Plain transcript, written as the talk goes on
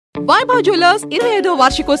Vaibhav jewellers 25వ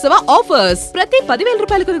వార్షికోత్సవ offers ప్రతి 10,000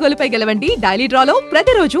 రూపాయల కొనుగోలుపై గెలవండి డైలీ డ్రాలో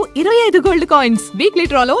ప్రతిరోజు 25 గోల్డ్ కాయిన్స్, వీక్లీ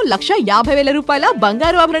డ్రాలో 1,50,000 రూపాయల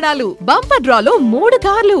బంగారు ఆభరణాలు, బంపర్ డ్రాలో 3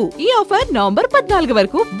 కార్లు. ఈ ఆఫర్ నవంబర్ 14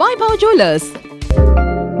 వరకు వైభవ్ జ్యువెలర్స్.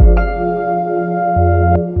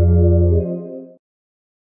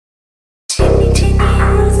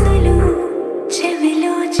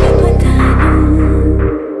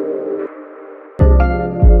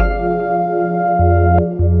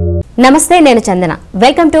 నమస్తే, నేను చందన.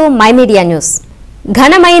 Welcome to my media news.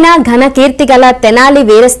 ఘనమైన ఘన కీర్తి గల తెనాలి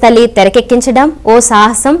వీరస్థలి తెరకెక్కించడం ఓ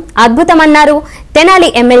సాహసం, అద్భుతమన్నారు తెనాలి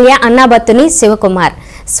ఎమ్మెల్యే అన్నాబత్తుని శివకుమార్.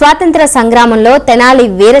 స్వాతంత్ర సంగ్రామంలో తెనాలి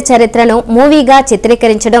వీర చరిత్రను మూవీగా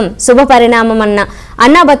చిత్రీకరించడం శుభపరిణామమన్న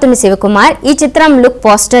అన్నాబత్తుని శివకుమార్ ఈ చిత్రం లుక్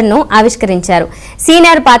పోస్టర్ ను ఆవిష్కరించారు.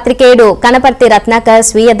 సీనియర్ పాత్రికేయుడు కనపర్తి రత్నాకర్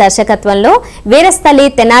స్వీయ దర్శకత్వంలో వీరస్థలి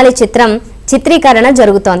తెనాలి చిత్రం చిత్రీకరణ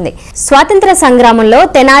జరుగుతోంది. స్వాతంత్ర సంగ్రామంలో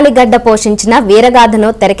తెనాలి గడ్డ పోషించిన వీరగాథను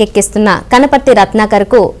తెరకెక్కిస్తున్న కనపర్తి రత్నాకర్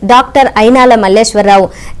కు డాక్టర్ అయినాల మల్లేశ్వరరావు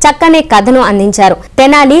చక్కని కథను అందించారు.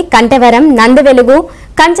 తెనాలి, కంటెవరం, నందివెలుగు,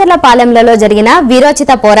 కంచర్లపాలెంలలో జరిగిన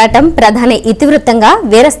వీరోచిత పోరాటం ప్రధాన ఇతివృత్తంగా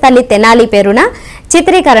వీరస్థలి తెనాలి పేరున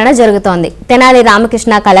చిత్రీకరణ జరుగుతోంది. తెనాలి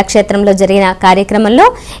రామకృష్ణ కళాక్షేత్రంలో జరిగిన కార్యక్రమంలో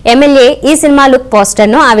ఎమ్మెల్యే ఈ సినిమా లుక్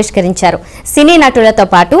పోస్టర్ ను ఆవిష్కరించారు. సినీ నటులతో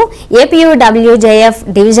పాటు ఏపీయూడబ్ల్యూజేఎఫ్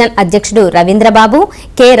డివిజన్ అధ్యక్షుడు రవీంద్రబాబు,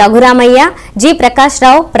 కె రఘురామయ్య, జి ప్రకాష్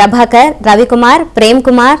రావు, ప్రభాకర్, రవికుమార్, ప్రేమ్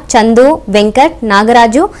కుమార్, చందు, వెంకట్,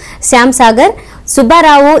 నాగరాజు, శ్యామ్ సాగర్,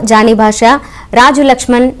 సుబ్బారావు, జానీభాష, రాజు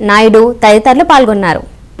లక్ష్మణ్, నాయుడు తదితరులు పాల్గొన్నారు.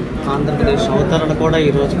 ఆంధ్రప్రదేశ్ అవతరణ కూడా ఈ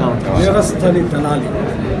రోజు వీరస్థలి తెనాలి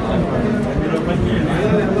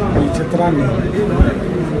ఈ చిత్రాన్ని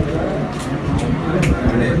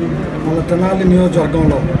మన తెనాలి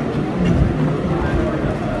నియోజకవర్గంలో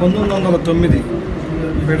 1909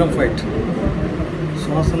 ఫ్రీడమ్ ఫైట్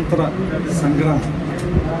స్వాతంత్ర సంగ్రామం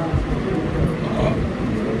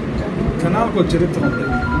తెనాలికి ఒక చరిత్ర ఉంది.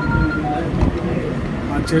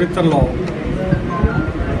 ఆ చరిత్రలో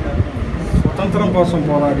స్వతంత్రం కోసం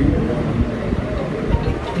పోరాడి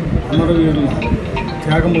అమరవీరుల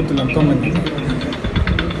త్యాగమూర్తులు ఎంతోమంది.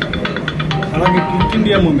 అలాగే క్విట్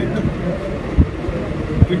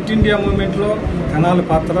ఇండియా మూమెంట్లో తెనాలి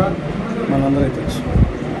పాత్ర మనందరికీ తెలుసు.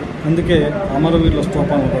 అందుకే అమరవీరుల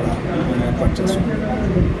స్తూపాలను కూడా మనం ఏర్పాటు చేసుకున్నాం.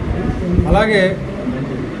 అలాగే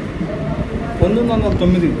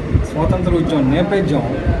 1909 స్వాతంత్ర ఉద్యమం నేపథ్యం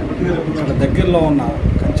ఇక్కడ దగ్గరలో ఉన్న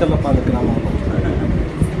కంచర్లపాలెం గ్రామంలో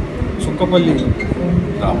చుక్కపల్లి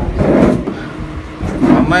గ్రామం.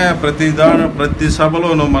 అన్నయ్య ప్రతి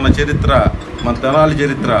సభలోనూ మన చరిత్ర, మన తెనాలి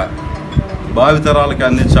చరిత్ర భావితరాలకి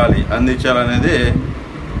అందించాలనేది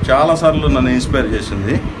చాలాసార్లు నన్ను ఇన్స్పైర్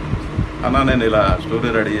చేసింది. అన్న నేను ఇలా స్టోరీ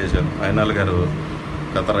రెడీ చేశాను, అయినాల్ గారు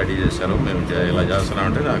కథ రెడీ చేశారు, మేము ఇలా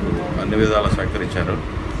చేస్తున్నామంటే నాకు అన్ని విధాలా సహకరించారు.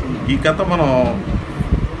 ఈ కథ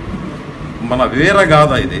మన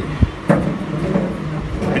వీరగాథ. ఇది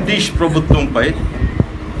బ్రిటిష్ ప్రభుత్వంపై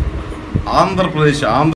ఆంధ్రప్రదేశ్